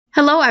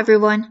Hello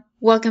everyone,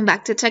 welcome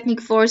back to Technique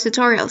 4's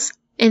tutorials.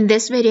 In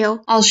this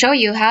video, I'll show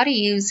you how to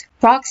use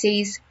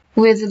proxies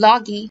with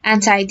Logii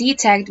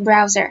Anti-Detect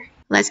Browser.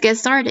 Let's get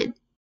started.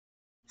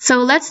 So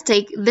let's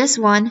take this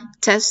one,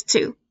 test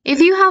 2. If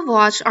you have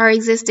watched our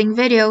existing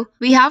video,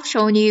 we have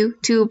shown you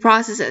two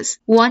processes.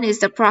 One is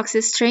the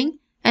proxy string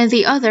and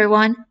the other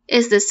one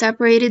is the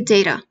separated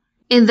data.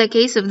 In the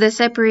case of the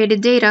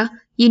separated data,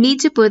 you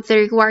need to put the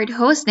required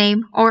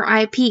hostname or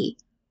IP,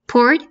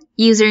 port,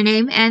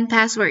 username, and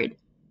password.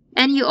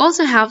 And you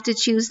also have to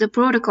choose the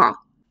protocol.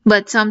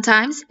 But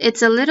sometimes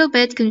it's a little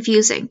bit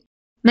confusing.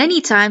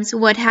 Many times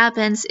what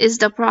happens is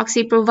the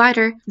proxy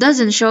provider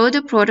doesn't show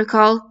the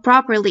protocol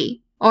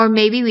properly, or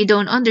maybe we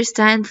don't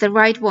understand the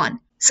right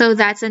one. So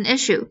that's an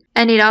issue,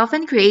 and it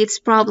often creates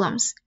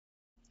problems.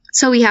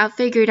 So we have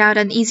figured out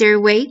an easier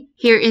way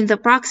here in the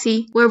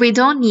proxy where we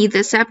don't need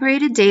the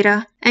separated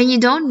data and you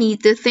don't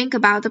need to think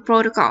about the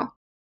protocol.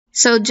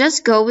 So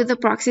just go with the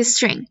proxy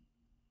string.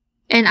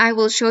 And I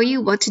will show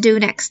you what to do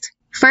next.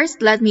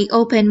 First, let me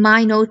open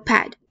my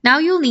notepad. Now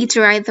you'll need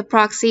to write the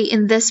proxy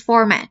in this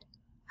format.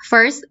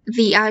 First,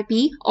 the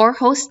IP or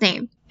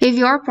hostname. If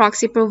your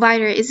proxy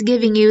provider is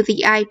giving you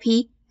the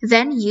IP,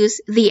 then use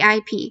the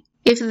IP.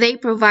 If they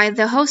provide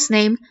the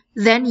hostname,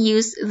 then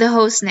use the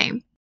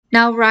hostname.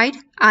 Now write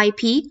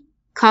IP,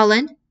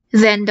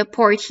 then the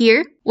port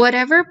here,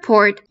 whatever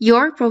port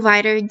your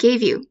provider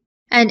gave you.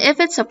 And if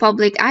it's a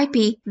public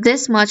IP,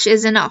 this much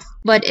is enough.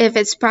 But if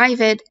it's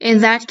private, in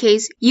that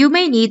case, you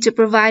may need to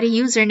provide a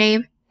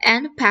username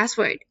and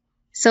password.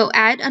 So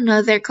add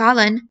another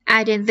colon,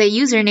 add in the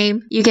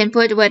username. You can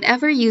put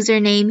whatever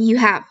username you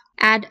have.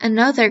 Add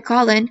another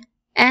colon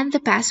and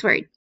the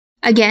password.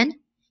 Again,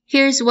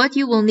 here's what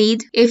you will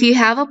need if you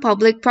have a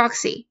public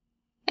proxy.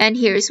 And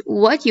here's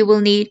what you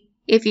will need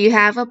if you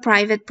have a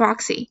private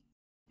proxy.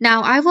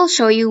 Now I will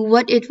show you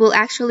what it will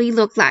actually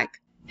look like.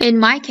 In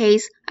my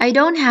case, I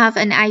don't have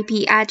an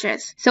IP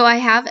address, so I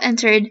have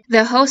entered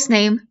the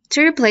hostname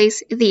to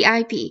replace the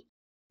IP,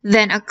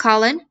 then a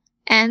colon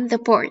and the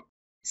port.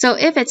 So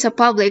if it's a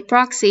public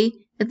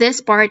proxy, this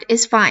part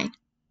is fine.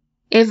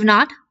 If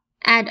not,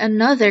 add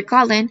another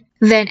colon,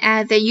 then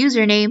add the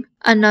username,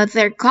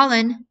 another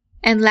colon,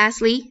 and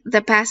lastly,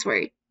 the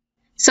password.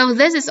 So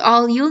this is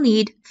all you'll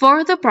need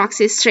for the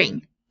proxy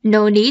string.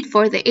 No need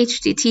for the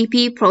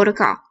HTTP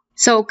protocol.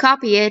 So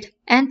copy it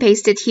and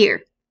paste it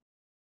here.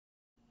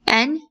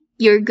 And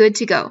you're good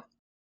to go.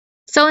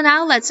 So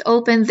now let's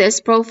open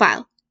this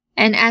profile.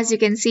 And as you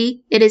can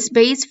see, it is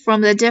based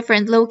from a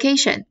different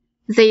location,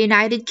 the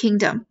United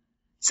Kingdom.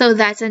 So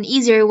that's an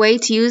easier way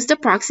to use the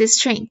proxy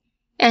string.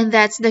 And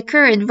that's the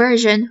current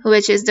version,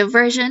 which is the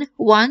version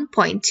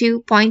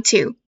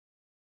 1.2.2.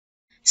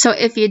 So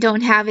if you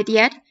don't have it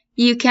yet,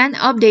 you can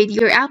update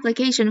your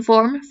application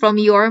form from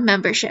your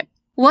membership.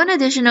 One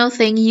additional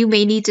thing you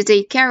may need to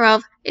take care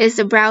of is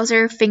the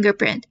browser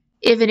fingerprint.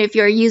 Even if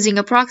you're using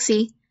a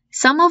proxy,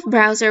 some of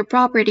browser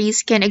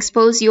properties can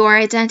expose your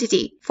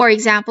identity, for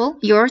example,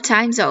 your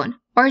time zone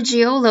or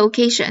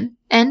geolocation,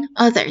 and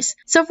others.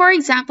 So for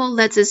example,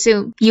 let's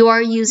assume you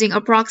are using a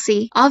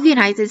proxy of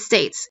United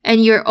States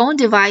and your own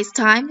device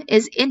time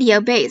is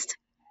India-based.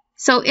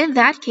 So in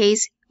that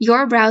case,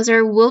 your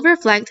browser will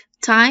reflect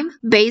time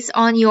based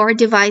on your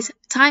device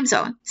time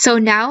zone. So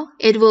now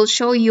it will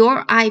show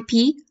your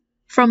IP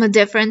from a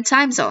different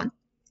time zone,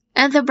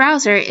 and the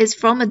browser is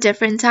from a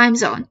different time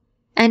zone.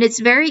 And it's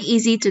very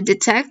easy to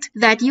detect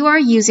that you are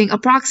using a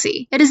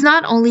proxy. It is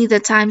not only the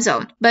time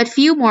zone, but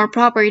few more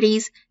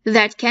properties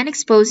that can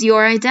expose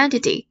your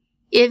identity,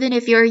 even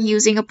if you're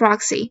using a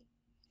proxy.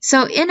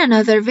 So in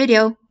another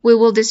video, we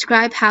will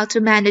describe how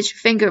to manage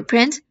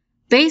fingerprint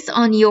based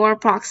on your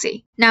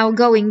proxy. Now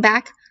going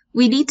back,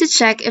 we need to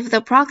check if the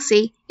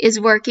proxy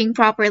is working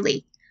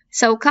properly.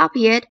 So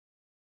copy it,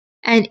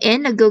 and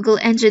in a Google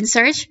engine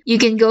search, you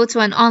can go to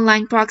an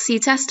online proxy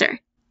tester.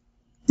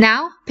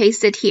 Now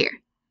paste it here.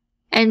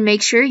 And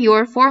make sure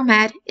your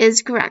format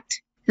is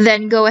correct.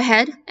 Then go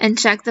ahead and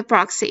check the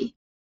proxy.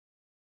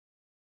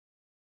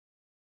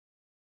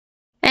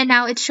 And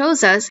now it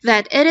shows us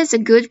that it is a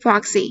good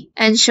proxy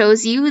and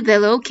shows you the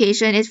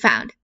location it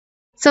found.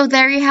 So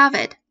there you have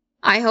it.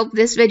 I hope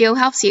this video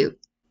helps you.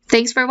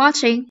 Thanks for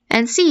watching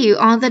and see you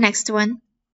on the next one.